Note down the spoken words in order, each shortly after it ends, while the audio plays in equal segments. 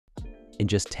In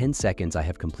just 10 seconds, I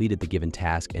have completed the given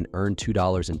task and earned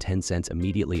 $2.10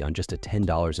 immediately on just a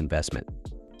 $10 investment.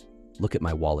 Look at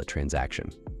my wallet transaction.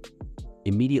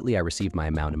 Immediately, I received my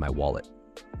amount in my wallet.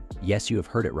 Yes, you have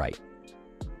heard it right.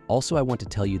 Also, I want to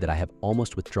tell you that I have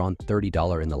almost withdrawn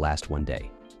 $30 in the last one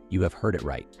day. You have heard it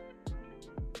right.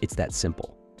 It's that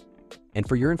simple. And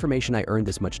for your information, I earned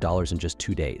this much dollars in just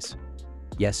 2 days.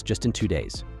 Yes, just in 2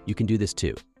 days. You can do this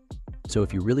too. So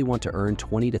if you really want to earn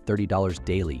 $20 to $30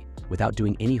 daily without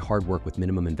doing any hard work with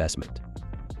minimum investment,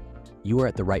 you are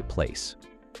at the right place.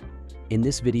 In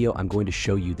this video, I'm going to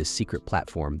show you the secret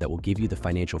platform that will give you the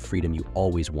financial freedom you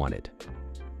always wanted.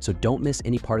 So don't miss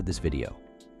any part of this video.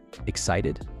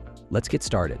 Excited? Let's get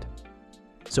started.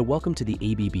 So welcome to the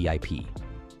ABBIP,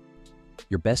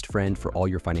 your best friend for all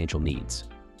your financial needs.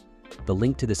 The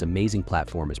link to this amazing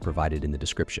platform is provided in the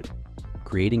description.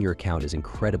 Creating your account is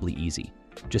incredibly easy.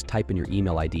 Just type in your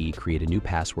email ID, create a new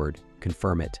password,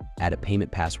 confirm it, add a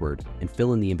payment password, and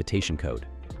fill in the invitation code.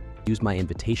 Use my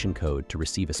invitation code to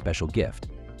receive a special gift,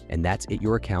 and that's it,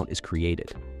 your account is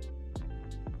created.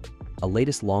 A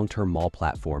latest long-term mall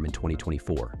platform in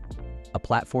 2024. A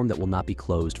platform that will not be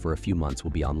closed for a few months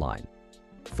will be online.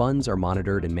 Funds are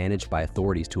monitored and managed by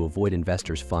authorities to avoid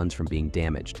investors' funds from being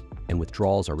damaged, and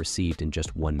withdrawals are received in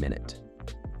just 1 minute.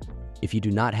 If you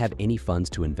do not have any funds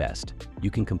to invest,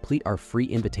 you can complete our free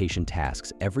invitation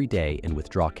tasks every day and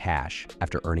withdraw cash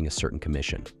after earning a certain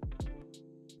commission.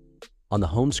 On the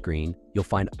home screen, you'll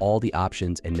find all the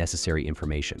options and necessary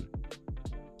information.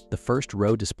 The first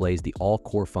row displays the all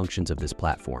core functions of this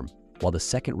platform, while the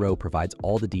second row provides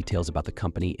all the details about the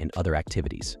company and other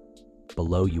activities.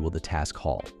 Below you will the task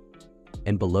hall.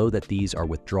 And below that, these are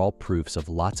withdrawal proofs of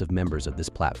lots of members of this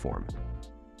platform.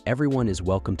 Everyone is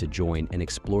welcome to join and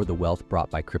explore the wealth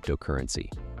brought by cryptocurrency.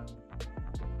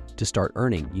 To start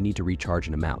earning, you need to recharge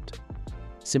an amount.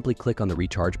 Simply click on the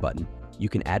recharge button. You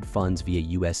can add funds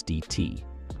via USDT,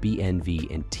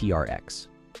 BNV, and TRX.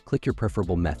 Click your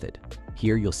preferable method.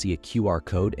 Here you'll see a QR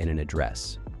code and an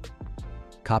address.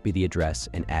 Copy the address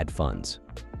and add funds.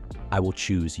 I will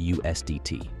choose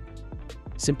USDT.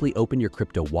 Simply open your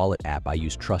crypto wallet app. I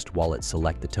use Trust Wallet,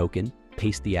 select the token,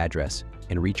 paste the address,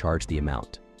 and recharge the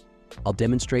amount. I'll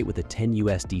demonstrate with a 10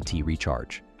 USDT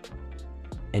recharge.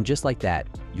 And just like that,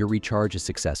 your recharge is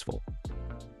successful.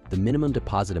 The minimum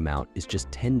deposit amount is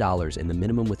just $10 and the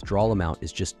minimum withdrawal amount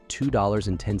is just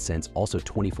 $2.10. Also,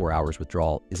 24 hours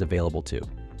withdrawal is available too.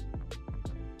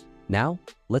 Now,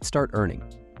 let's start earning.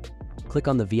 Click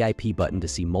on the VIP button to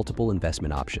see multiple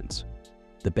investment options.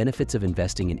 The benefits of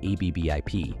investing in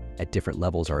ABBIP at different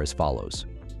levels are as follows.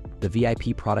 The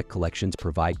VIP product collections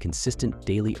provide consistent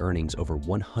daily earnings over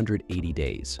 180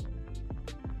 days.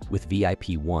 With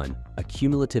VIP 1, a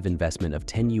cumulative investment of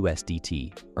 10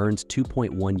 USDT earns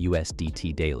 2.1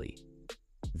 USDT daily.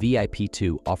 VIP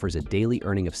 2 offers a daily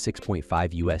earning of 6.5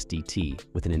 USDT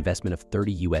with an investment of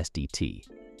 30 USDT.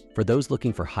 For those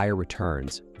looking for higher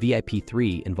returns, VIP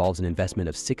 3 involves an investment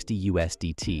of 60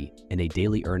 USDT and a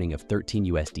daily earning of 13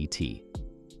 USDT.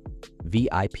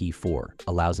 VIP 4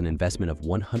 allows an investment of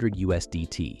 100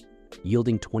 USDT,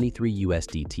 yielding 23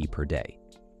 USDT per day.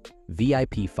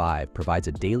 VIP 5 provides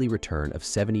a daily return of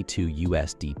 72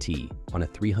 USDT on a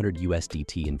 300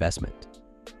 USDT investment.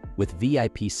 With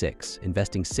VIP 6,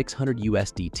 investing 600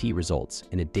 USDT results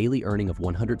in a daily earning of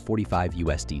 145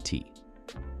 USDT.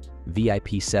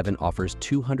 VIP 7 offers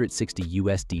 260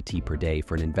 USDT per day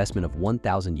for an investment of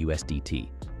 1,000 USDT.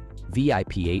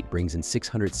 VIP 8 brings in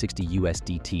 660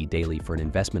 USDT daily for an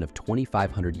investment of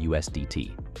 2,500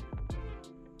 USDT.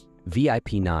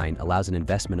 VIP 9 allows an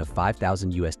investment of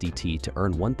 5,000 USDT to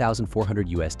earn 1,400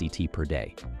 USDT per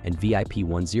day, and VIP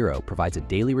 10 provides a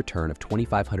daily return of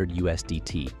 2,500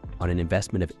 USDT on an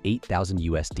investment of 8,000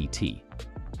 USDT.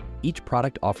 Each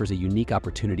product offers a unique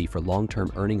opportunity for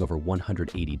long-term earning over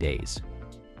 180 days.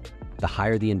 The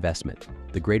higher the investment,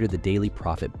 the greater the daily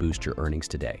profit. Boost your earnings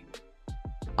today.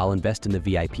 I'll invest in the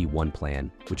VIP 1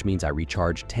 plan, which means I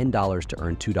recharge $10 to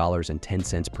earn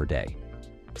 $2.10 per day.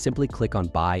 Simply click on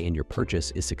Buy and your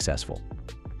purchase is successful.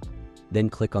 Then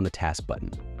click on the Task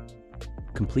button.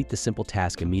 Complete the simple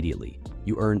task immediately.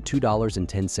 You earn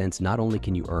 $2.10. Not only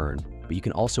can you earn, but you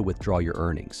can also withdraw your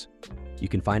earnings. You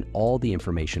can find all the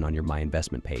information on your My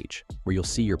Investment page, where you'll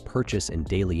see your purchase and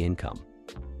daily income.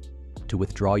 To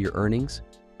withdraw your earnings,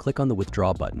 click on the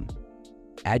Withdraw button.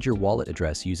 Add your wallet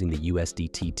address using the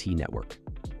USDT network.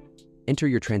 Enter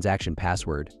your transaction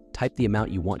password, type the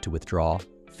amount you want to withdraw,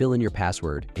 fill in your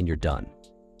password, and you're done.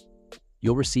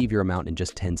 You'll receive your amount in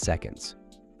just 10 seconds.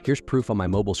 Here's proof on my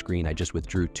mobile screen. I just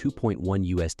withdrew 2.1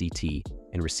 USDT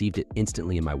and received it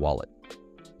instantly in my wallet.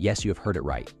 Yes, you have heard it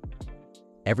right.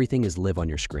 Everything is live on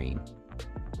your screen.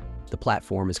 The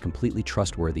platform is completely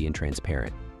trustworthy and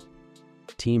transparent.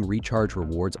 Team Recharge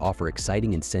rewards offer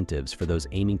exciting incentives for those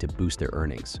aiming to boost their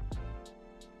earnings.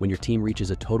 When your team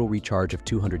reaches a total recharge of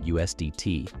 200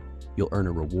 USDT, you'll earn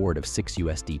a reward of 6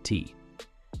 USDT.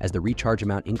 As the recharge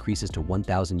amount increases to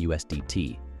 1,000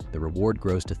 USDT, the reward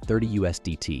grows to 30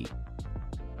 USDT.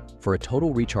 For a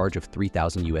total recharge of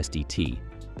 3,000 USDT,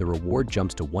 the reward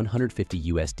jumps to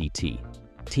 150 USDT.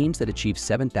 Teams that achieve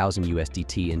 7,000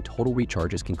 USDT in total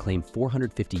recharges can claim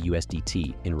 450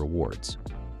 USDT in rewards.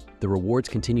 The rewards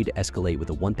continue to escalate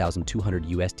with a 1,200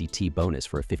 USDT bonus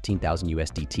for a 15,000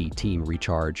 USDT team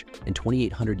recharge and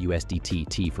 2,800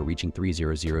 USDT for reaching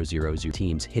 3,000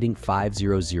 teams hitting 5,000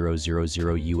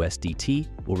 USDT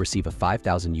will receive a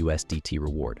 5,000 USDT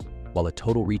reward, while a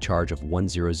total recharge of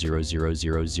 1,000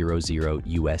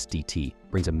 USDT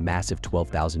brings a massive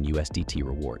 12,000 USDT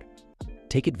reward.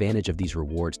 Take advantage of these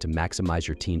rewards to maximize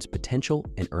your team's potential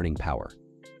and earning power.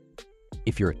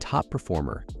 If you're a top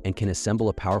performer and can assemble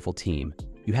a powerful team,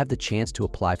 you have the chance to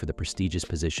apply for the prestigious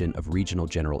position of Regional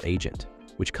General Agent,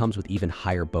 which comes with even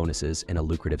higher bonuses and a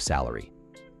lucrative salary.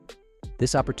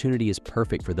 This opportunity is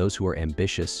perfect for those who are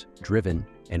ambitious, driven,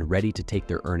 and ready to take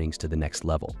their earnings to the next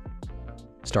level.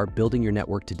 Start building your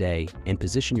network today and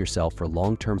position yourself for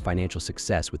long-term financial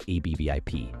success with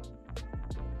ABVIP.